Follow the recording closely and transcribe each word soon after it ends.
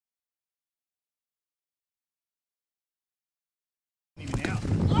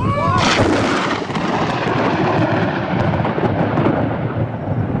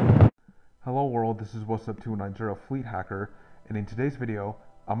this is What's Up 290 Fleet Hacker, and in today's video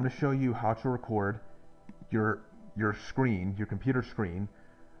I'm going to show you how to record your screen, your computer screen,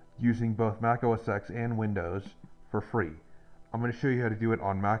 using both Mac OS X and Windows for free. I'm going to show you how to do it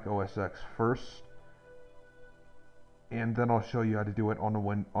on Mac OS X first, and then I'll show you how to do it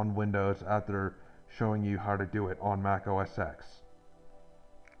on Windows after showing you how to do it on Mac OS X.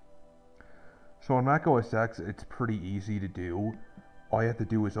 So on Mac OS X, it's pretty easy to do. All you have to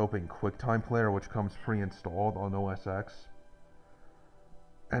do is open QuickTime Player, which comes pre-installed on OS X.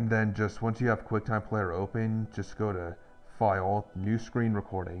 And then just once you have QuickTime Player open, just go to File, New Screen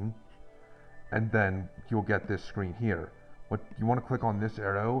Recording, and then you'll get this screen here. What you want to click on this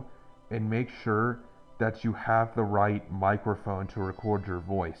arrow and make sure that you have the right microphone to record your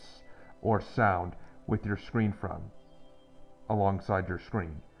voice or sound with your screen from alongside your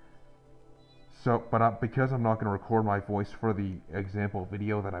screen. So, because I'm not going to record my voice for the example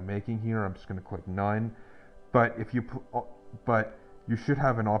video that I'm making here, I'm just going to click None. But you should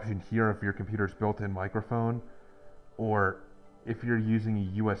have an option here if your computer's built-in microphone, or if you're using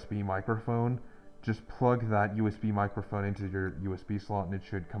a USB microphone, just plug that USB microphone into your USB slot and it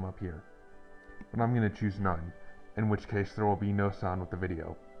should come up here. But I'm going to choose None, in which case there will be no sound with the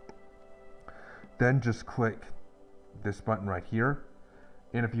video. Then just click this button right here.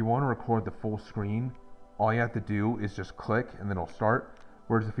 And if you want to record the full screen, all you have to do is just click and then it'll start.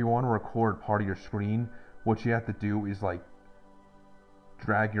 Whereas if you want to record part of your screen, what you have to do is like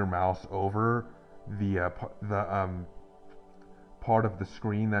drag your mouse over the part of the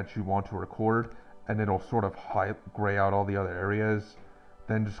screen that you want to record, and it'll sort of gray out all the other areas.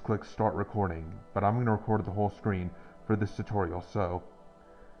 Then just click Start Recording. But I'm going to record the whole screen for this tutorial, so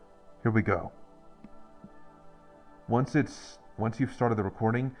here we go. Once you've started the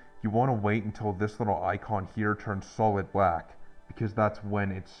recording, you want to wait until this little icon here turns solid black, because that's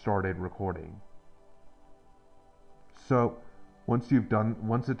when it started recording. So once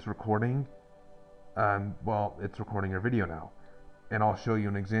it's recording, well, it's recording your video now, and I'll show you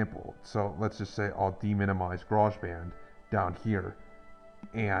an example. So let's just say I'll deminimize GarageBand down here,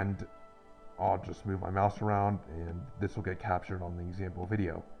 and I'll just move my mouse around, and this will get captured on the example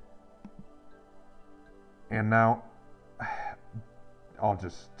video. And now I'll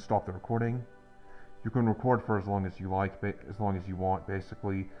just stop the recording. You can record for as long as you like, as long as you want,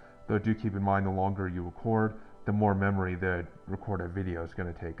 basically. Though do keep in mind, the longer you record, the more memory the recorded video is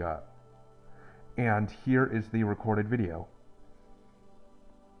going to take up. And here is the recorded video.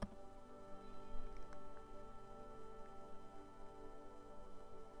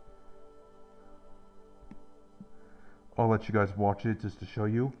 I'll let you guys watch it just to show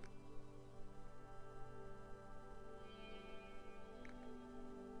you.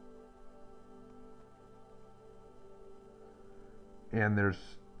 And there's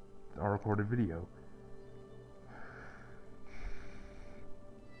our recorded video.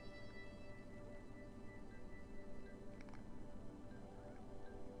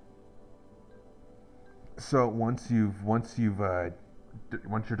 So once you're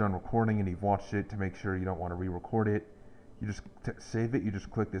done recording and you've watched it, to make sure you don't want to re-record it, you just save it. You just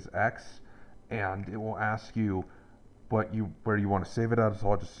click this X, and it will ask you where you want to save it as.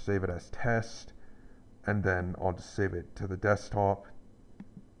 So I'll just save it as test, and then I'll just save it to the desktop.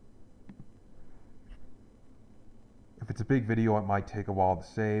 If it's a big video, it might take a while to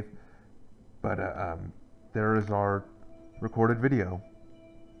save, but there is our recorded video.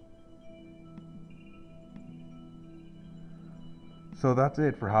 So that's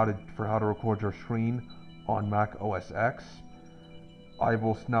it for how to record your screen on Mac OS X. I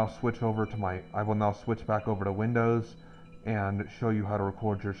will now switch back over to Windows and show you how to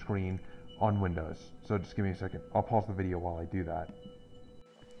record your screen on Windows. So just give me a second. I'll pause the video while I do that.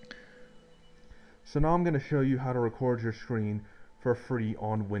 So now I'm going to show you how to record your screen for free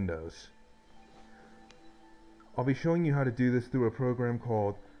on Windows. I'll be showing you how to do this through a program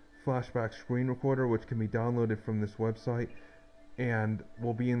called Flashback Screen Recorder, which can be downloaded from this website and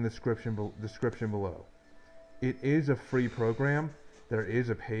will be in the description below. It is a free program. There is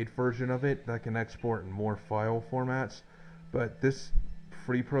a paid version of it that can export in more file formats, but this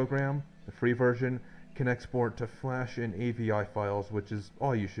free program, the free version, can export to Flash and AVI files, which is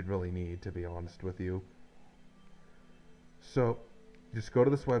all you should really need, to be honest with you. So just go to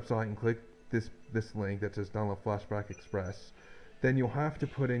this website and click this link that says Download Flashback Express. Then you'll have to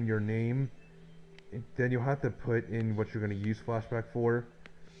put in your name. Then you'll have to put in what you're going to use Flashback for,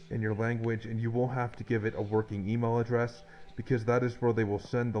 and your language, and you will have to give it a working email address, because that is where they will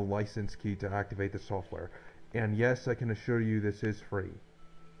send the license key to activate the software. And yes, I can assure you this is free.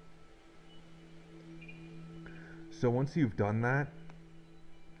 So once you've done that,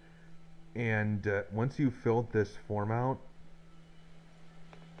 And once you've filled this form out,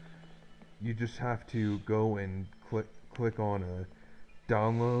 you just have to go and click on the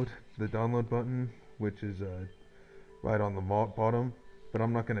download button, which is right on the bottom. But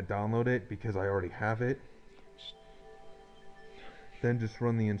I'm not going to download it because I already have it. Then just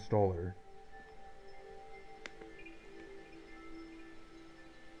run the installer.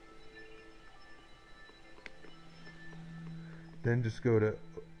 Then just go to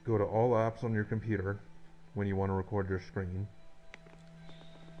all apps on your computer when you want to record your screen.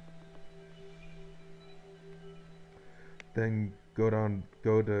 Then go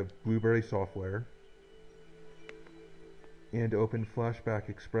to Blueberry software and open Flashback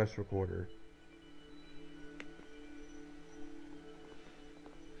Express Recorder.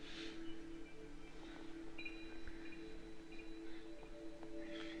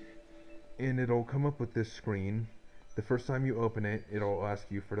 And it'll come up with this screen. The first time you open it, it'll ask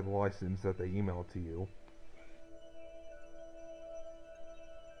you for the license that they emailed to you.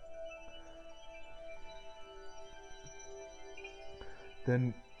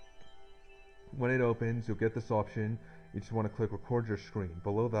 Then, when it opens, you'll get this option. You just want to click record your screen.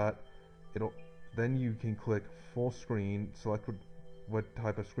 Below that, then you can click full screen, select what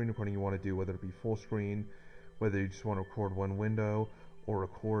type of screen recording you want to do, whether it be full screen, whether you just want to record one window, or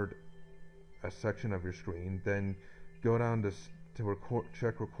record a section of your screen. Then go down to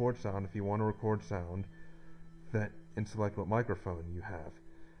check record sound if you want to record sound, and select what microphone you have.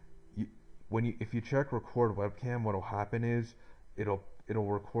 If you check record webcam, what'll happen is it'll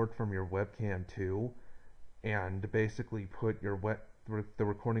record from your webcam too, and basically put the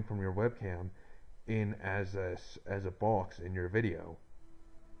recording from your webcam in as a box in your video.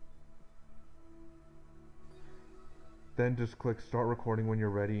 Then just click start recording when you're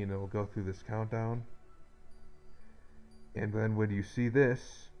ready, and it'll go through this countdown. And then when you see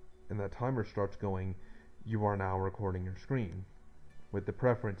this and that timer starts going, you are now recording your screen with the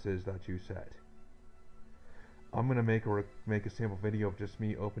preferences that you set. I'm going to make a sample video of just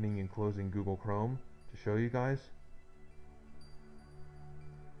me opening and closing Google Chrome to show you guys.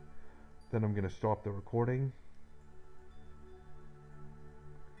 Then I'm going to stop the recording.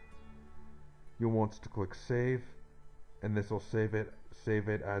 You'll want to click save, and this will save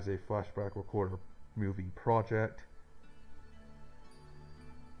it as a flashback recorder movie project.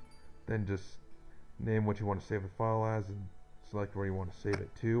 Then just name what you want to save the file as and select where you want to save it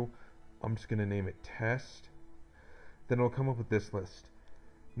to. I'm just going to name it test. Then it'll come up with this list.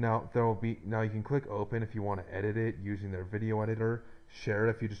 Now you can click open if you want to edit it using their video editor, share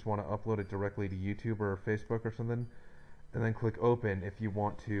it if you just want to upload it directly to YouTube or Facebook or something, and then click open if you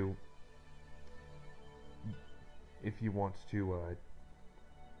want to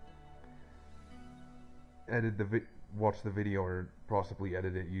watch the video or possibly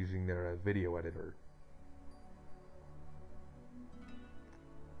edit it using their video editor.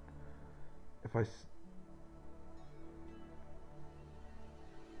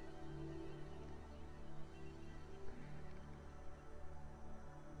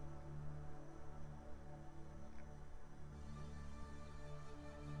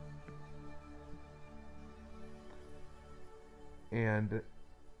 And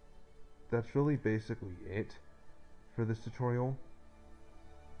that's really basically it for this tutorial.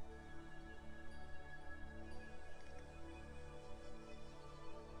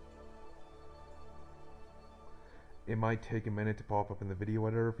 It might take a minute to pop up in the video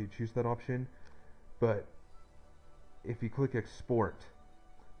editor if you choose that option, but if you click export,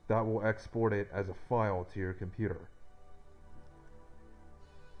 that will export it as a file to your computer.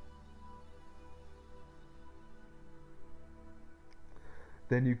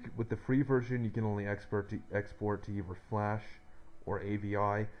 Then with the free version, you can only export to either Flash or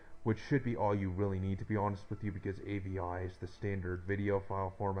AVI, which should be all you really need, to be honest with you, because AVI is the standard video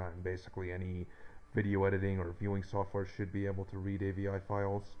file format, and basically any video editing or viewing software should be able to read AVI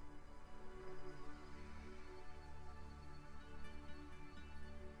files.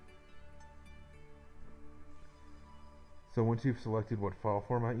 So once you've selected what file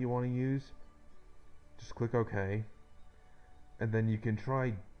format you want to use, just click OK. And then you can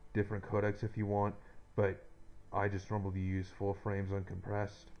try different codecs if you want, but I just normally use full frames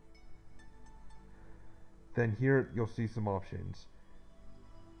uncompressed. Then here you'll see some options.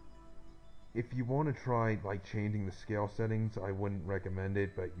 If you want to try changing the scale settings, I wouldn't recommend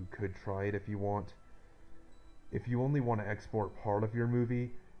it, but you could try it if you want. If you only want to export part of your movie,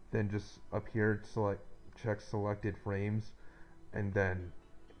 then just up here check selected frames, and then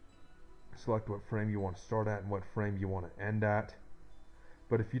select what frame you want to start at and what frame you want to end at.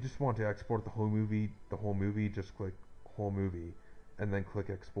 But if you just want to export the whole movie, just click whole movie and then click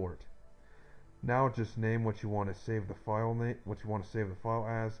export. Now just name what you want to save the file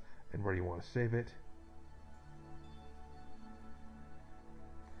as, and where you want to save it.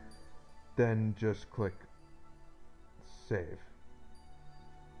 Then just click save.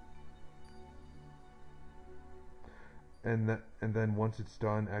 And then once it's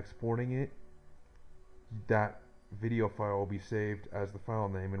done exporting it, that video file will be saved as the file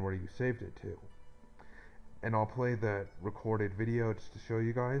name and where you saved it to. And I'll play that recorded video just to show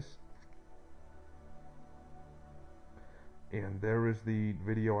you guys. And there is the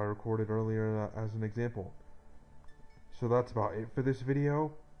video I recorded earlier as an example. So that's about it for this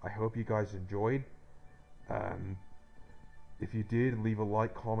video. I hope you guys enjoyed. If you did, leave a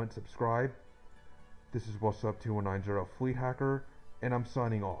like, comment, subscribe. This is What's Up 2190 Fleet Hacker, and I'm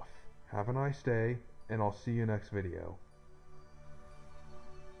signing off. Have a nice day, and I'll see you next video.